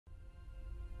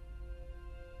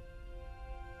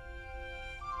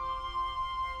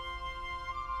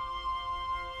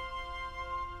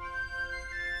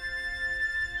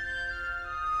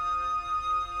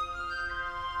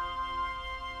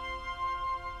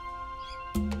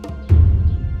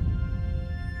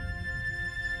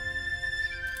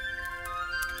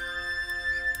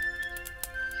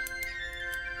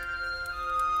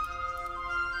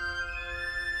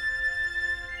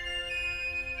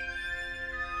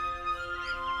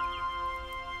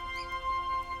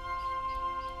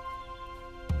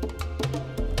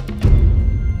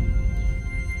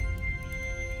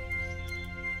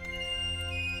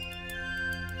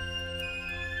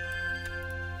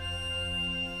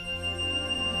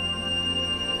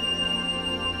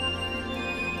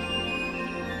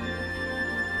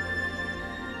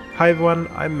Hi everyone,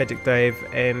 I'm Magic Dave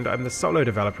and I'm the solo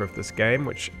developer of this game,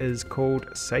 which is called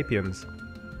Sapiens.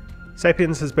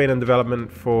 Sapiens has been in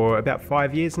development for about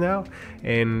 5 years now,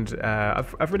 and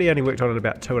I've really only worked on it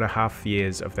about 2.5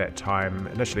 years of that time.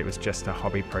 Initially it was just a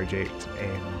hobby project,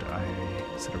 and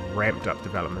I sort of ramped up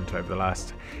development over the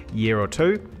last year or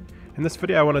two. In this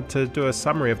video I wanted to do a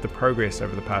summary of the progress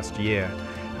over the past year.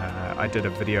 I did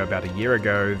a video about a year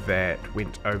ago that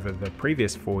went over the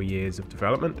previous 4 years of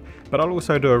development, but I'll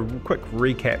also do a quick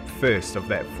recap first of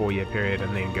that 4-year period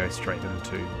and then go straight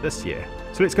into this year.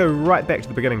 So let's go right back to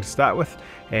the beginning to start with,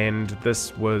 and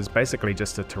this was basically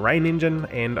just a terrain engine,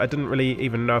 and I didn't really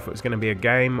even know if it was going to be a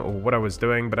game or what I was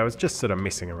doing, but I was just sort of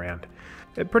messing around.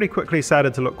 It pretty quickly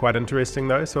started to look quite interesting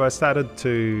though, so I started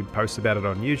to post about it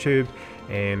on YouTube,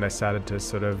 and I started to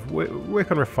sort of work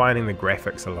on refining the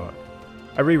graphics a lot.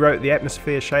 I rewrote the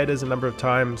atmosphere shaders a number of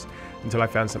times until I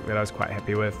found something that I was quite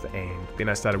happy with, and then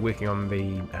I started working on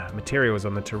the materials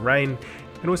on the terrain,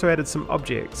 and also added some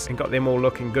objects and got them all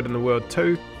looking good in the world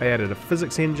too. I added a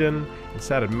physics engine and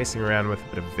started messing around with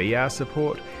a bit of VR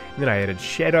support, and then I added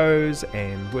shadows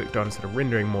and worked on sort of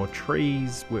rendering more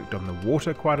trees, worked on the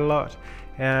water quite a lot.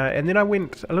 And then I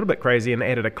went a little bit crazy and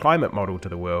added a climate model to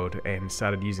the world and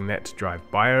started using that to drive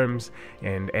biomes,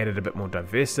 and added a bit more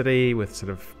diversity with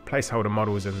sort of placeholder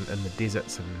models in the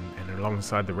deserts and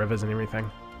alongside the rivers and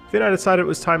everything. Then I decided it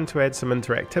was time to add some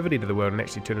interactivity to the world and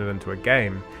actually turn it into a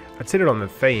game. I'd set it on the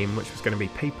theme, which was going to be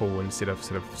people instead of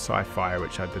sort of sci-fi,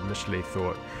 which I'd initially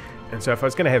thought. And so if I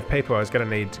was going to have people, I was going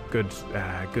to need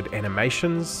good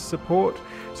animations support.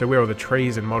 So where all the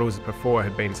trees and models before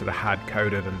had been sort of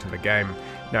hard-coded into the game,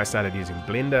 now I started using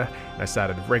Blender, and I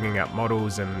started rigging up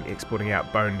models and exporting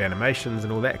out boned animations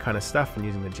and all that kind of stuff, and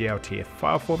using the GLTF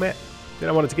file format. Then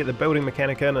I wanted to get the building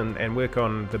mechanic in and work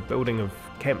on the building of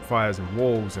campfires and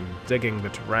walls and digging the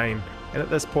terrain. And at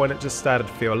this point it just started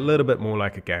to feel a little bit more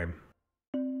like a game.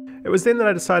 It was then that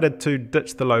I decided to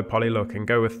ditch the low poly look and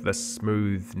go with the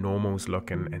smooth normals look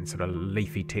and sort of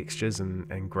leafy textures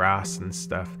and grass and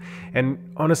stuff.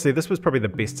 And honestly, this was probably the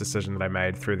best decision that I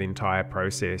made through the entire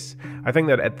process. I think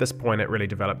that at this point it really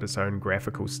developed its own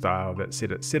graphical style that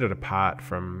set it apart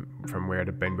from where it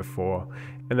had been before.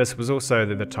 And this was also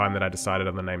the time that I decided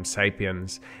on the name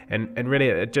Sapiens. And really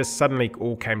it just suddenly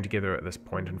all came together at this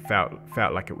point and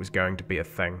felt like it was going to be a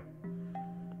thing.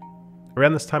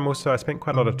 Around this time also I spent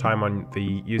quite a lot of time on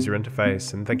the user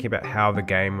interface and thinking about how the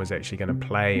game was actually going to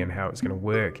play and how it was going to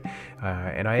work,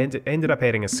 and I ended up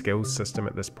adding a skills system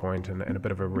at this point and a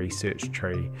bit of a research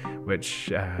tree, which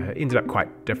ended up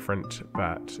quite different,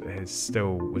 but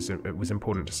it was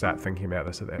important to start thinking about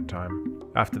this at that time.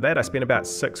 After that I spent about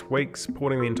 6 weeks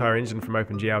porting the entire engine from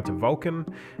OpenGL to Vulkan.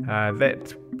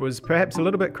 That was perhaps a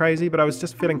little bit crazy, but I was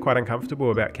just feeling quite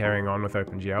uncomfortable about carrying on with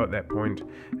OpenGL at that point.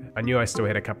 I knew I still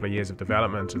had a couple of years of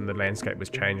development and the landscape was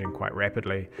changing quite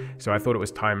rapidly, so I thought it was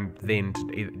time then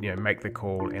to make the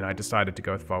call, and I decided to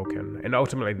go with Vulkan. And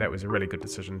ultimately that was a really good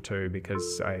decision too,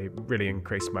 because I really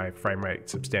increased my frame rate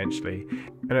substantially,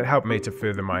 and it helped me to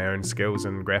further my own skills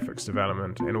in graphics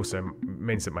development, and also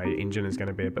means that my engine is going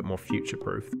to be a bit more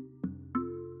future-proof.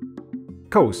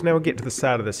 Cool, so now we'll get to the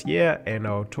start of this year and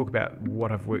I'll talk about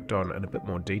what I've worked on in a bit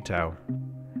more detail.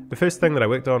 The first thing that I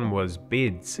worked on was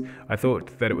beds. I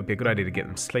thought that it would be a good idea to get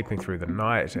them sleeping through the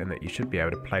night, and that you should be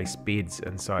able to place beds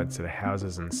inside sort of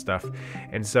houses and stuff.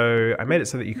 And so I made it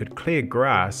so that you could clear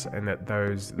grass, and that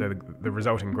the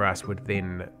resulting grass would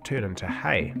then turn into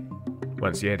hay.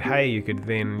 Once you had hay, you could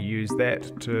then use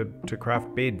that to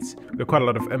craft beds. There were quite a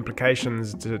lot of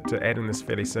implications to adding this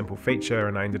fairly simple feature,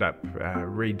 and I ended up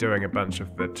redoing a bunch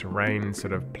of the terrain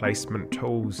sort of placement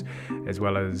tools, as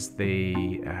well as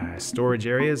the storage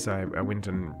areas. I went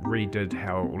and redid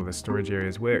how all of the storage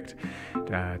areas worked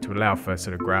to allow for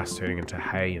sort of grass turning into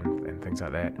hay and things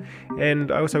like that.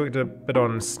 And I also worked a bit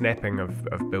on snapping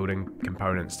of building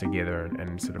components together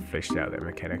and sort of fleshed out that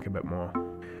mechanic a bit more.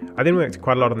 I then worked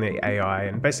quite a lot on the AI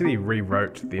and basically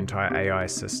rewrote the entire AI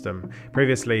system.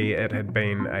 Previously, it had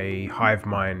been a hive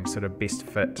mind sort of best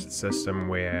fit system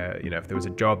where, if there was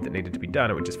a job that needed to be done,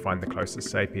 it would just find the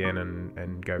closest sapien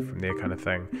and go from there kind of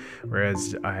thing.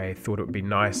 Whereas I thought it would be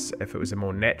nice if it was a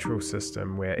more natural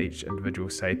system where each individual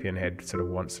sapien had sort of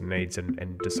wants and needs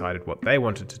and decided what they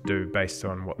wanted to do based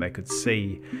on what they could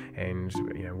see and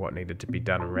what needed to be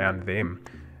done around them.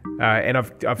 And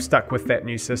I've stuck with that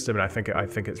new system, and I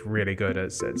think it's really good.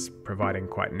 It's providing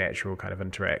quite natural kind of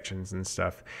interactions and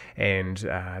stuff. And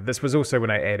this was also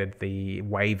when I added the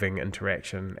waving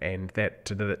interaction, and that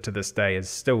to this day is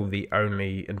still the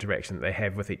only interaction that they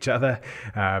have with each other.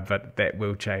 But that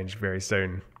will change very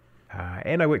soon.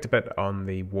 And I worked a bit on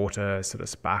the water sort of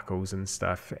sparkles and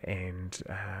stuff,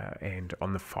 and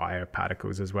on the fire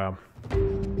particles as well.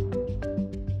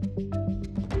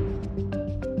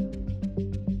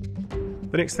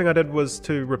 The next thing I did was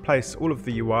to replace all of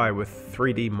the UI with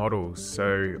 3D models,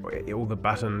 so all the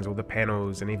buttons, all the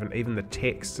panels, and even the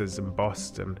text is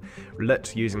embossed and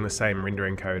lit using the same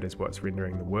rendering code as what's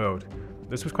rendering the world.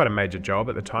 This was quite a major job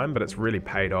at the time, but it's really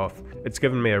paid off. It's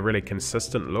given me a really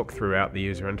consistent look throughout the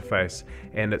user interface,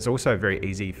 and it's also very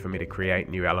easy for me to create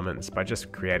new elements by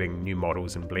just creating new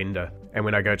models in Blender. And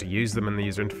when I go to use them in the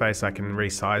user interface, I can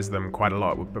resize them quite a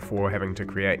lot before having to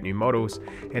create new models,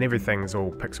 and everything's all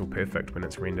pixel perfect when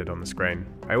it's rendered on the screen.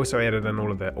 I also added in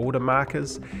all of the order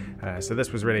markers, so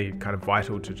this was really kind of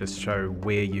vital to just show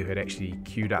where you had actually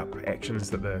queued up actions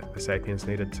that the Sapiens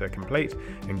needed to complete,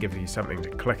 and give you something to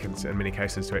click in many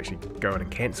cases to actually go in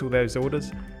and cancel those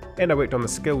orders. And I worked on the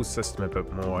skills system a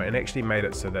bit more and actually made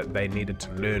it so that they needed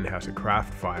to learn how to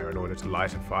craft fire in order to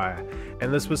light a fire.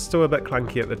 And this was still a bit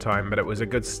clunky at the time, but it was a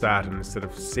good start and sort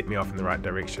of set me off in the right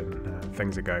direction.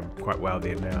 Things are going quite well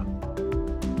there now.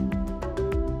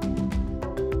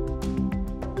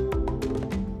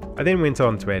 I then went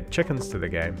on to add chickens to the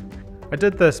game. I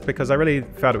did this because I really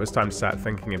felt it was time to start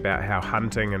thinking about how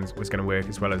hunting was going to work,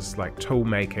 as well as like tool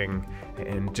making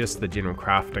and just the general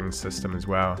crafting system as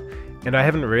well. And I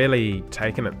haven't really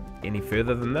taken it any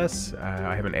further than this.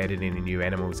 I haven't added any new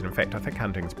animals, and in fact I think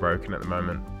hunting's broken at the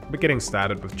moment. But getting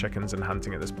started with chickens and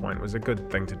hunting at this point was a good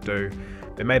thing to do.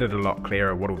 They made it a lot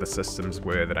clearer what all the systems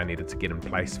were that I needed to get in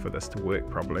place for this to work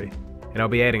properly. And I'll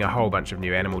be adding a whole bunch of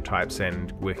new animal types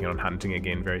and working on hunting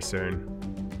again very soon.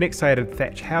 Next I added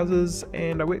thatch houses,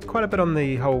 and I worked quite a bit on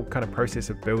the whole kind of process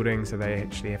of building, so they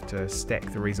actually have to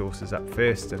stack the resources up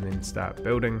first and then start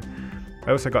building.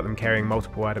 I also got them carrying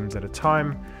multiple items at a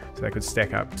time, so they could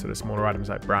stack up sort of smaller items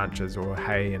like branches or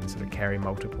hay and sort of carry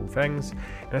multiple things.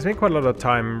 And I spent quite a lot of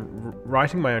time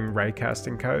writing my own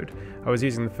raycasting code. I was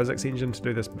using the physics engine to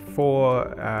do this before,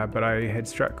 but I had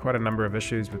struck quite a number of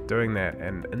issues with doing that,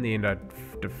 and in the end I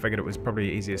figured it was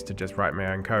probably easiest to just write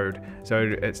my own code.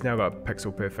 So it's now got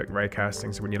pixel perfect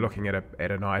raycasting, so when you're looking at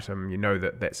an item, you know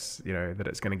that that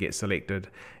it's going to get selected,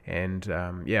 and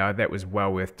yeah, that was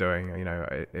well worth doing.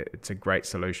 It's a great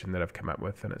solution that I've come up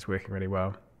with, and it's working really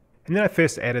well. And then I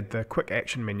first added the quick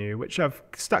action menu, which I've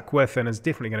stuck with and is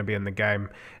definitely going to be in the game.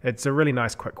 It's a really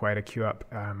nice quick way to queue up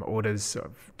orders,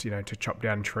 to chop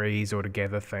down trees or to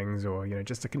gather things, or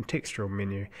just a contextual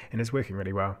menu, and it's working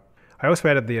really well. I also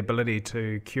added the ability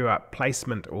to queue up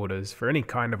placement orders for any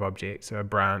kind of object, so a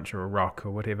branch or a rock or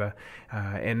whatever.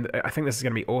 And I think this is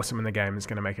going to be awesome in the game. It's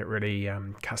going to make it really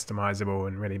customizable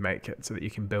and really make it so that you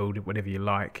can build whatever you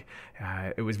like.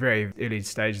 It was very early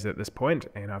stages at this point,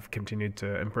 and I've continued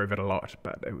to improve it a lot,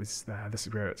 but this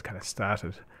is where it's kind of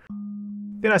started.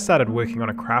 Then I started working on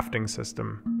a crafting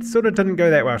system. It sort of didn't go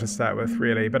that well to start with,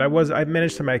 really, but I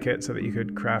managed to make it so that you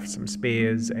could craft some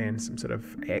spears and some sort of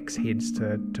axe heads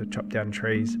to chop down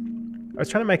trees. I was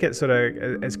trying to make it sort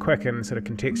of as quick and sort of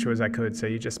contextual as I could, so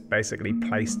you just basically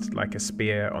placed like a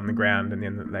spear on the ground and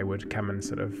then they would come and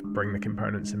sort of bring the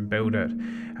components and build it.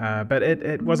 But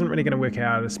it wasn't really going to work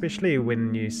out, especially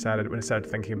when I started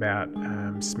thinking about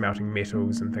smelting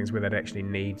metals and things where they'd actually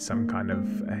need some kind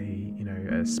of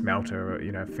a smelter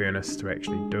or a furnace to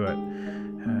actually do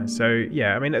it. So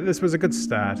yeah, I mean, this was a good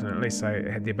start, and at least I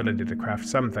had the ability to craft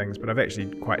some things, but I've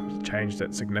actually quite changed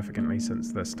it significantly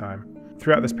since this time.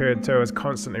 Throughout this period too, I was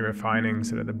constantly refining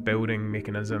sort of the building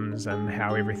mechanisms and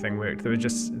how everything worked. There's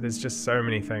just so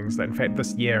many things that, in fact,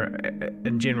 this year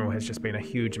in general has just been a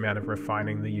huge amount of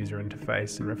refining the user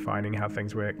interface and refining how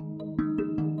things work.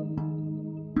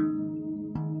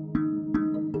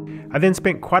 I then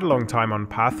spent quite a long time on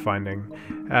pathfinding.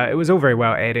 It was all very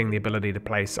well adding the ability to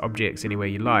place objects anywhere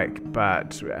you like,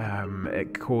 but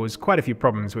it caused quite a few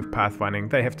problems with pathfinding.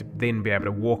 They have to then be able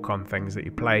to walk on things that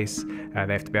you place.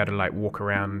 They have to be able to walk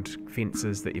around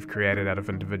fences that you've created out of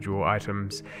individual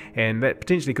items, and that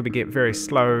potentially could get very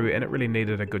slow, and it really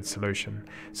needed a good solution.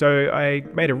 So I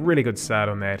made a really good start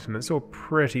on that, and it's all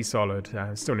pretty solid.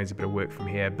 Still needs a bit of work from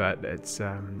here, but it's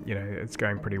it's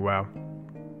going pretty well.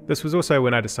 This was also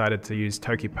when I decided to use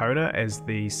Tokipona as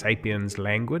the Sapiens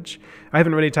language. I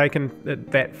haven't really taken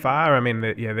it that far. I mean,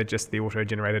 they're just the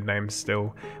auto-generated names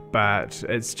still, but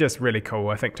it's just really cool.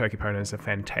 I think Tokipona is a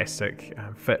fantastic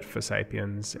fit for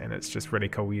Sapiens, and it's just really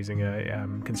cool using a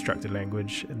constructed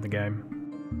language in the game.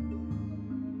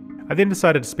 I then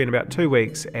decided to spend about 2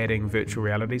 weeks adding virtual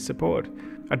reality support.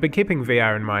 I'd been keeping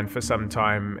VR in mind for some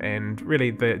time, and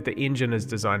really the engine is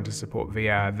designed to support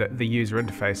VR, the user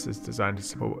interface is designed to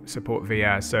support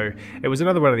VR, so it was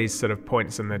another one of these sort of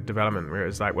points in the development where it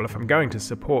was like, well, if I'm going to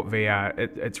support VR,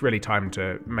 it's really time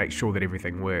to make sure that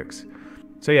everything works.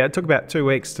 So yeah, it took about 2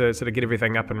 weeks to sort of get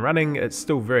everything up and running. It's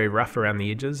still very rough around the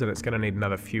edges, and it's going to need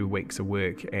another few weeks of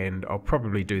work, and I'll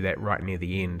probably do that right near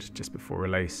the end, just before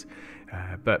release.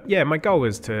 But yeah, my goal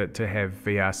is to have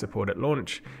VR support at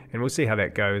launch, and we'll see how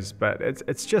that goes. But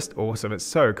it's just awesome. It's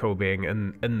so cool being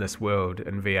in this world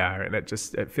in VR, and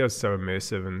it feels so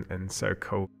immersive and so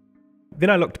cool. Then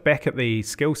I looked back at the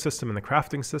skill system and the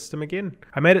crafting system again.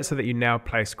 I made it so that you now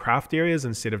place craft areas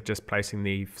instead of just placing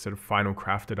the sort of final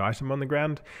crafted item on the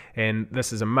ground. And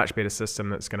this is a much better system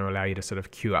that's going to allow you to sort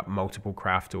of queue up multiple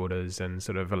craft orders and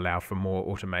sort of allow for more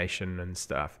automation and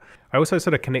stuff. I also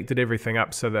sort of connected everything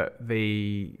up so that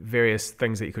the various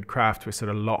things that you could craft were sort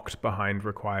of locked behind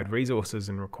required resources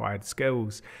and required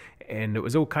skills. And it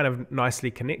was all kind of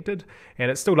nicely connected,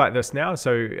 and it's still like this now.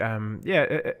 So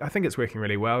yeah, I think it's working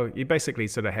really well. You basically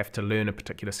sort of have to learn a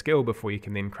particular skill before you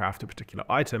can then craft a particular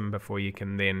item, before you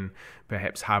can then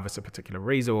perhaps harvest a particular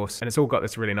resource. And it's all got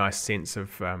this really nice sense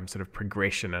of sort of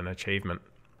progression and achievement.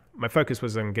 My focus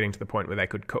was on getting to the point where they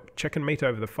could cook chicken meat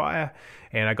over the fire,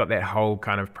 and I got that whole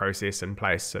kind of process in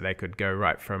place so they could go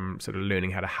right from sort of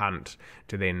learning how to hunt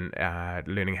to then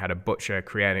learning how to butcher,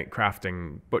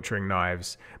 crafting butchering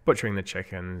knives, butchering the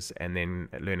chickens, and then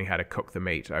learning how to cook the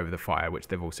meat over the fire, which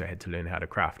they've also had to learn how to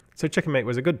craft. So chicken meat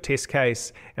was a good test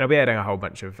case, and I'll be adding a whole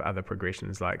bunch of other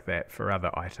progressions like that for other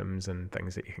items and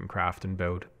things that you can craft and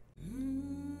build.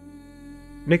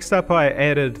 Next up, I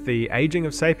added the aging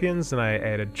of Sapiens, and I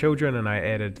added children, and I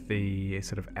added the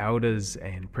sort of elders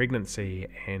and pregnancy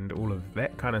and all of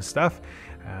that kind of stuff.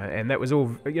 And that was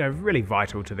all, really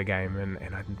vital to the game,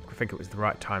 and I think it was the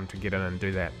right time to get in and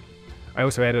do that. I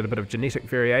also added a bit of genetic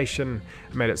variation.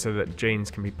 I made it so that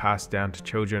genes can be passed down to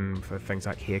children for things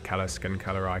like hair color, skin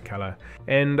color, eye color.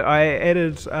 And I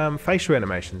added facial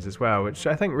animations as well, which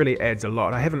I think really adds a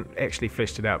lot. I haven't actually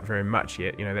fleshed it out very much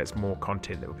yet. That's more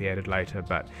content that will be added later,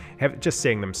 but just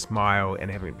seeing them smile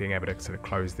and being able to sort of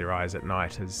close their eyes at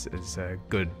night is a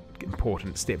good,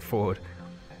 important step forward.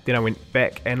 Then I went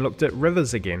back and looked at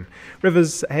rivers again.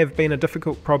 Rivers have been a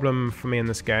difficult problem for me in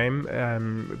this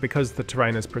game because the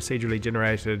terrain is procedurally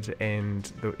generated, and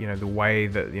the way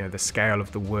that the scale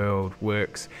of the world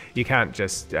works. You can't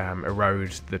just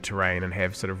erode the terrain and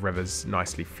have sort of rivers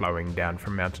nicely flowing down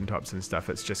from mountaintops and stuff.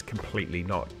 It's just completely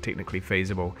not technically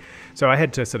feasible. So I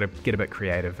had to sort of get a bit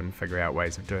creative and figure out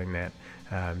ways of doing that.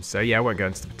 So yeah, I won't go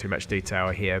into too much detail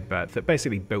here, but that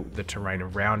basically built the terrain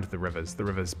around the rivers. The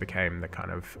rivers became the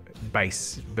kind of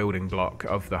base building block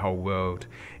of the whole world,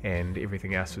 and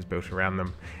everything else was built around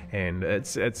them. And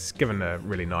it's given a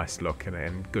really nice look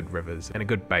and good rivers and a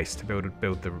good base to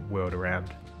build the world around.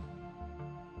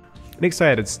 Next,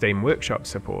 I added Steam Workshop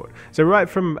support. So right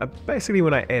from basically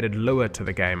when I added Lua to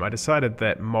the game, I decided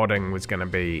that modding was going to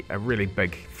be a really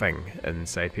big thing in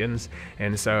Sapiens,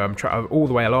 and so all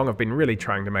the way along I've been really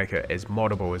trying to make it as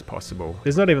moddable as possible.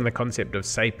 There's not even the concept of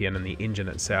Sapien in the engine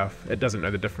itself. It doesn't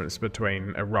know the difference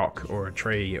between a rock or a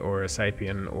tree or a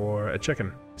Sapien or a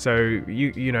chicken. So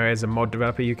you know, as a mod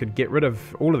developer, you could get rid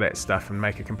of all of that stuff and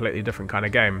make a completely different kind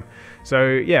of game. So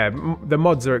yeah, the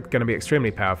mods are going to be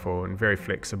extremely powerful and very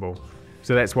flexible.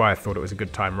 So that's why I thought it was a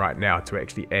good time right now to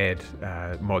actually add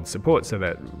mod support, so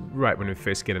that right when we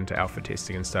first get into alpha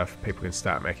testing and stuff, people can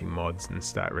start making mods and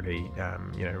start really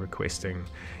requesting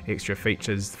extra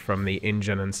features from the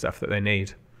engine and stuff that they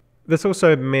need. This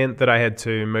also meant that I had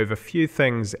to move a few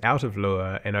things out of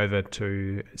Lua and over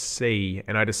to C,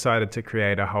 and I decided to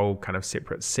create a whole kind of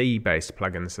separate C-based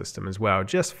plugin system as well,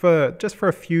 just for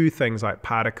a few things like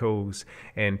particles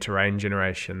and terrain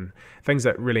generation, things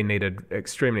that really needed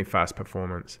extremely fast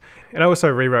performance. And I also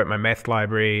rewrote my math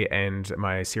library and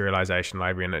my serialization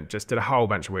library, and it just did a whole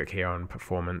bunch of work here on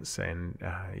performance and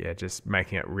just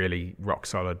making it really rock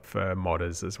solid for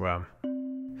modders as well.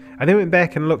 I then went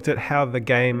back and looked at how the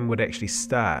game would actually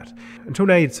start. Until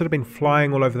now, you'd sort of been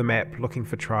flying all over the map, looking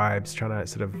for tribes, trying to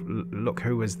sort of look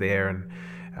who was there, and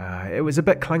it was a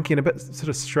bit clunky and a bit sort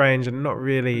of strange and not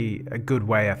really a good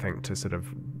way, I think, to sort of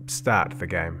start the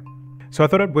game. So I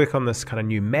thought I'd work on this kind of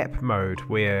new map mode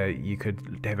where you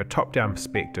could have a top-down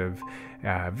perspective,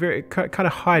 very kind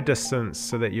of high distance,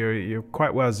 so that you're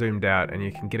quite well zoomed out and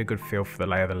you can get a good feel for the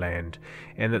lay of the land,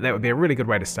 and that would be a really good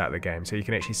way to start the game. So you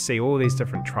can actually see all these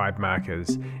different tribe markers,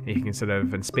 and you can sort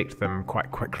of inspect them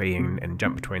quite quickly and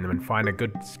jump between them and find a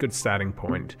good starting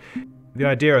point. The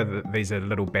idea that these are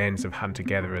little bands of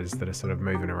hunter-gatherers that are sort of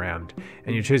moving around,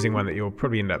 and you're choosing one that you'll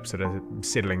probably end up sort of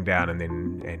settling down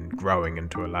and growing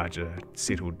into a larger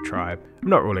settled tribe. I'm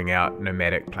not ruling out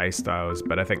nomadic playstyles,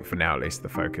 but I think for now at least the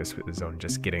focus is on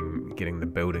just getting the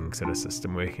building sort of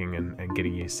system working and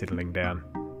getting you settling down.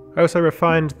 I also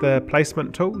refined the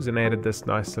placement tools and added this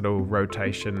nice little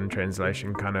rotation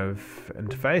translation kind of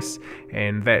interface,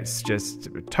 and that's just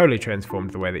totally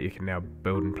transformed the way that you can now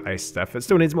build and place stuff. It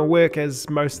still needs more work, as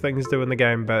most things do in the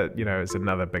game, but you know, it's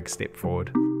another big step forward.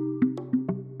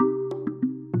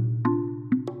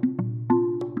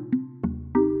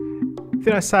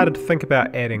 Then I started to think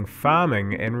about adding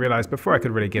farming and realised before I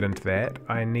could really get into that,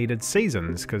 I needed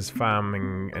seasons, because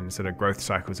farming and sort of growth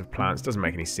cycles of plants doesn't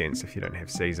make any sense if you don't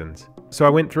have seasons. So I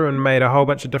went through and made a whole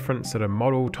bunch of different sort of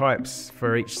model types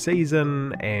for each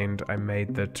season, and I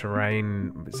made the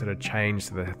terrain sort of change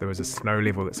so that there was a snow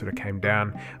level that sort of came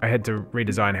down. I had to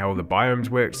redesign how all the biomes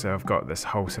work, so I've got this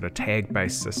whole sort of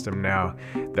tag-based system now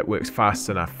that works fast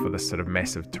enough for this sort of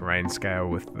massive terrain scale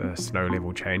with the snow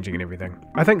level changing and everything.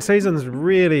 I think seasons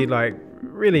really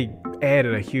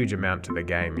added a huge amount to the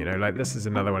game, you know, like this is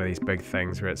another one of these big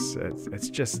things where it's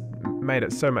just made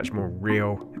it so much more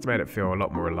real. It's made it feel a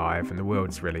lot more alive, and the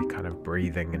world's really kind of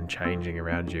breathing and changing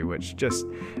around you, which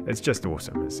it's just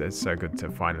awesome. It's so good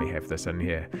to finally have this in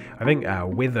here. I think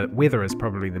weather is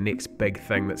probably the next big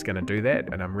thing that's going to do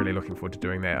that, and I'm really looking forward to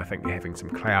doing that. I think having some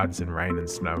clouds and rain and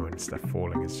snow and stuff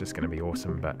falling is just going to be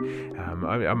awesome, but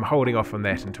I'm holding off on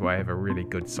that until I have a really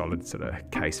good solid sort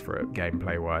of case for it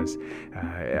gameplay wise.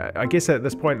 I guess at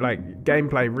this point, like,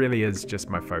 gameplay really is just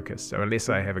my focus, so unless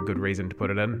I have a good reason to put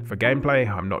it in for gameplay,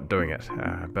 I'm not doing it,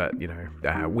 but you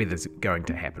know, weather's going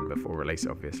to happen before release,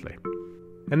 obviously.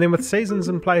 And then with seasons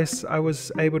in place, I was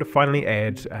able to finally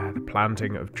add the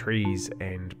planting of trees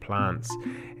and plants.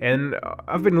 And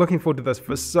I've been looking forward to this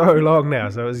for so long now,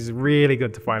 so it was really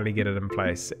good to finally get it in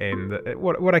place. And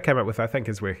what I came up with, I think,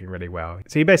 is working really well.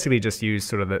 So you basically just use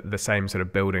sort of the same sort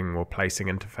of building or placing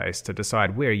interface to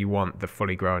decide where you want the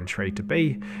fully grown tree to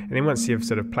be. And then once you've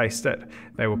sort of placed it,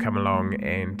 they will come along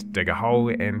and dig a hole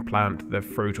and plant the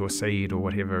fruit or seed or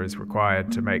whatever is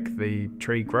required to make the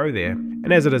tree grow there.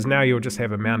 And as it is now, you'll just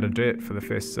have a mound of dirt for the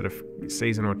first sort of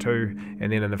season or two,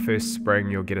 and then in the first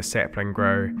spring you'll get a sapling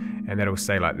grow, and that'll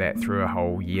stay like that through a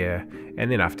whole year,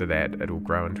 and then after that it'll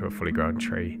grow into a fully grown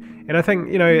tree. And I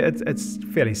think, you know, it's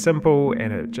fairly simple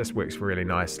and it just works really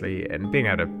nicely, and being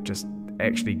able to just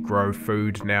actually grow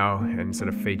food now and sort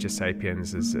of feed your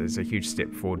Sapiens is a huge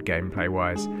step forward gameplay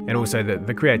wise, and also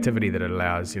the creativity that it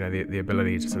allows, you know, the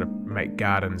ability to sort of make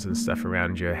gardens and stuff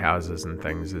around your houses and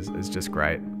things is just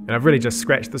great. And I've really just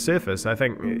scratched the surface. I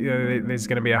think, you know, there's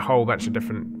going to be a whole bunch of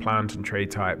different plant and tree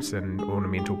types and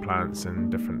ornamental plants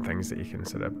and different things that you can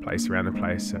sort of place around the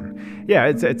place, and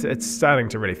yeah, it's starting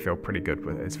to really feel pretty good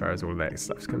with as far as all that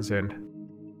stuff's concerned.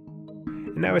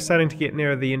 And now we're starting to get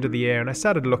nearer the end of the year, and I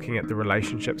started looking at the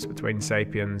relationships between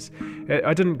Sapiens.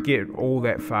 I didn't get all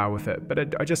that far with it,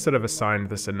 but I just sort of assigned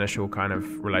this initial kind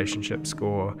of relationship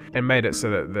score and made it so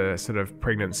that the sort of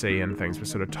pregnancy and things were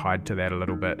sort of tied to that a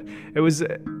little bit. It was a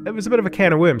bit of a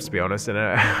can of worms, to be honest, and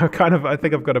I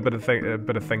think I've got a bit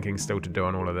of thinking still to do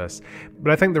on all of this.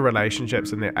 But I think the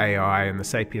relationships and the AI and the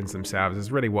Sapiens themselves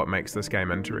is really what makes this game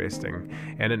interesting,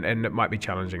 and it might be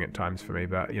challenging at times for me,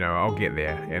 but you know, I'll get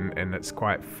there, and it's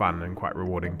quite fun and quite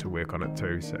rewarding to work on it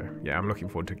too. So yeah, I'm looking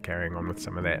forward to carrying on with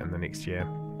some of that in the next year.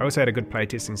 I also had a good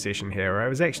playtesting session here where I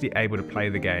was actually able to play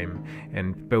the game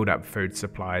and build up food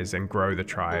supplies and grow the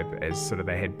tribe as sort of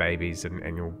they had babies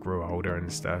and you all grew older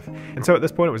and stuff. And so at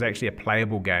this point it was actually a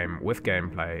playable game with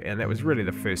gameplay, and that was really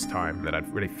the first time that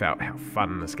I'd really felt how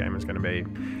fun this game was going to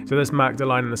be. So this marked a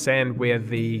line in the sand where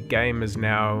the game is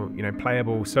now,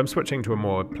 playable, so I'm switching to a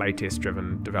more playtest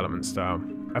driven development style.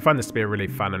 I find this to be a really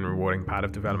fun and rewarding part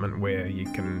of development where you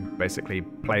can basically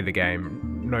play the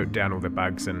game, note down all the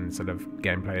bugs and sort of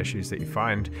gameplay issues that you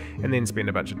find, and then spend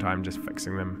a bunch of time just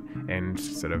fixing them and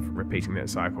sort of repeating that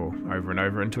cycle over and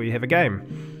over until you have a game.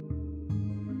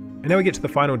 And now we get to the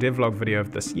final devlog video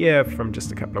of this year from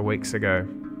just a couple of weeks ago.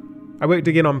 I worked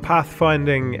again on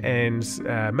pathfinding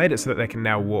and made it so that they can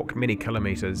now walk many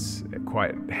kilometres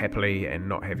quite happily and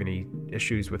not have any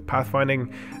issues with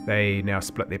pathfinding. They now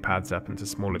split their paths up into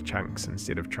smaller chunks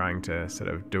instead of trying to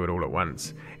sort of do it all at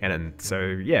once. So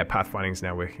yeah, pathfinding is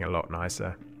now working a lot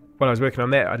nicer. While I was working on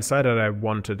that, I decided I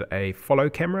wanted a follow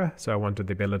camera, so I wanted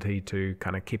the ability to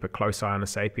kind of keep a close eye on a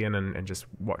Sapien and just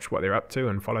watch what they're up to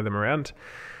and follow them around.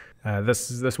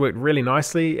 This worked really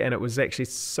nicely, and it was actually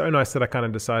so nice that I kind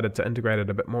of decided to integrate it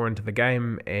a bit more into the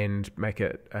game and make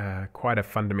it quite a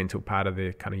fundamental part of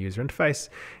the kind of user interface.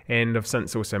 And I've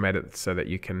since also made it so that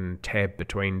you can tab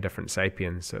between different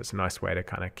Sapiens, so it's a nice way to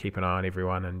kind of keep an eye on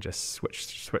everyone and just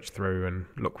switch through and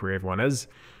look where everyone is.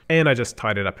 And I just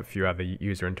tidied up a few other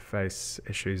user interface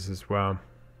issues as well.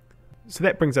 So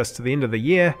that brings us to the end of the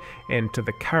year and to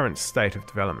the current state of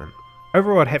development.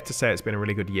 Overall, I'd have to say it's been a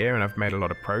really good year and I've made a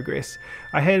lot of progress.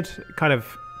 I had kind of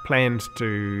planned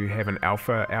to have an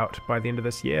alpha out by the end of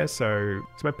this year, so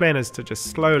my plan is to just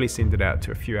slowly send it out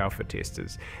to a few alpha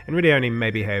testers and really only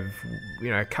maybe have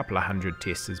a couple of hundred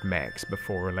testers max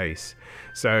before release.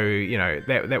 So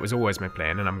that was always my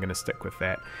plan, and I'm going to stick with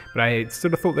that. But I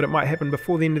sort of thought that it might happen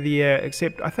before the end of the year,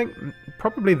 except I think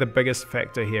probably the biggest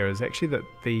factor here is actually that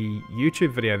the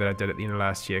YouTube video that I did at the end of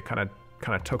last year kind of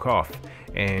took off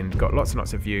and got lots and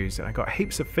lots of views, and I got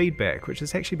heaps of feedback, which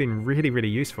has actually been really, really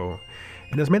useful.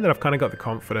 And it's meant that I've kind of got the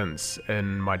confidence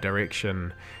in my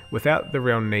direction without the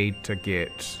real need to get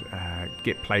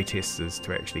playtesters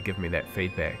to actually give me that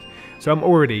feedback. So I'm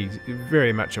already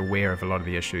very much aware of a lot of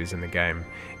the issues in the game,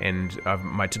 and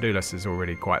my to-do list is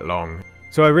already quite long.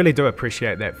 So I really do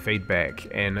appreciate that feedback,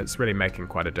 and it's really making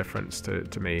quite a difference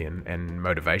to me and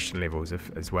motivation levels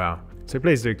as well. So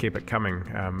please do keep it coming.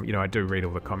 I do read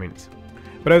all the comments.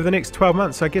 But over the next 12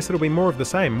 months, I guess it'll be more of the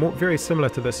same, very similar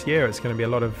to this year. It's going to be a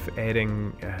lot of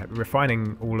adding,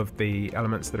 refining all of the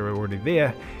elements that are already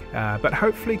there, but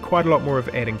hopefully quite a lot more of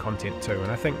adding content too.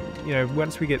 And I think,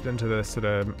 once we get into the sort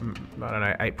of,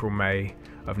 April, May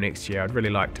of next year, I'd really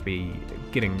like to be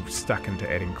getting stuck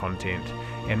into adding content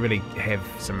and really have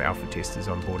some alpha testers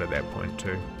on board at that point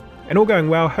too. And all going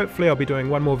well, hopefully I'll be doing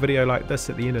one more video like this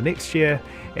at the end of next year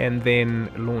and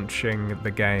then launching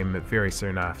the game very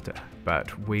soon after.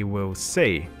 But we will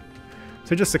see.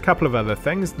 So just a couple of other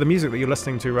things. The music that you're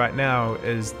listening to right now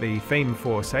is the theme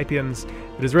for Sapiens.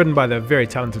 It is written by the very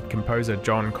talented composer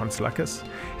John Konsolakis,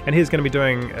 and he's going to be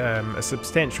doing a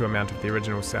substantial amount of the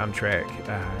original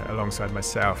soundtrack alongside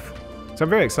myself. So I'm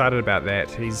very excited about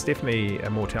that. He's definitely a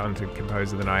more talented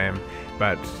composer than I am,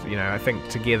 but I think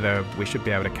together we should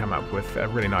be able to come up with a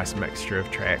really nice mixture of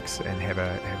tracks and have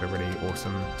a really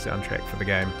awesome soundtrack for the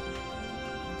game.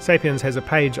 Sapiens has a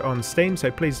page on Steam, so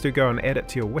please do go and add it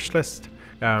to your wishlist.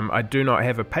 I do not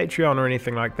have a Patreon or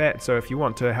anything like that, so if you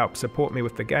want to help support me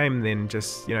with the game, then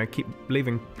just keep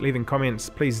leaving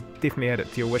comments. Please definitely add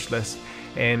it to your wishlist.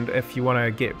 And if you want to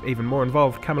get even more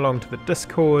involved, come along to the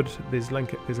Discord. There's a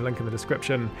link in the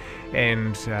description,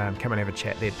 and come and have a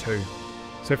chat there too.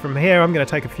 So from here, I'm going to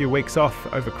take a few weeks off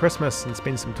over Christmas and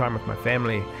spend some time with my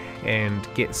family and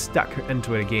get stuck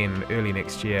into it again early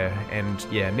next year. And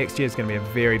yeah, next year is going to be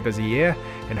a very busy year,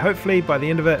 and hopefully by the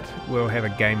end of it, we'll have a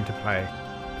game to play.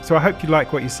 So I hope you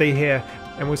like what you see here,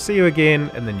 and we'll see you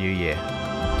again in the new year.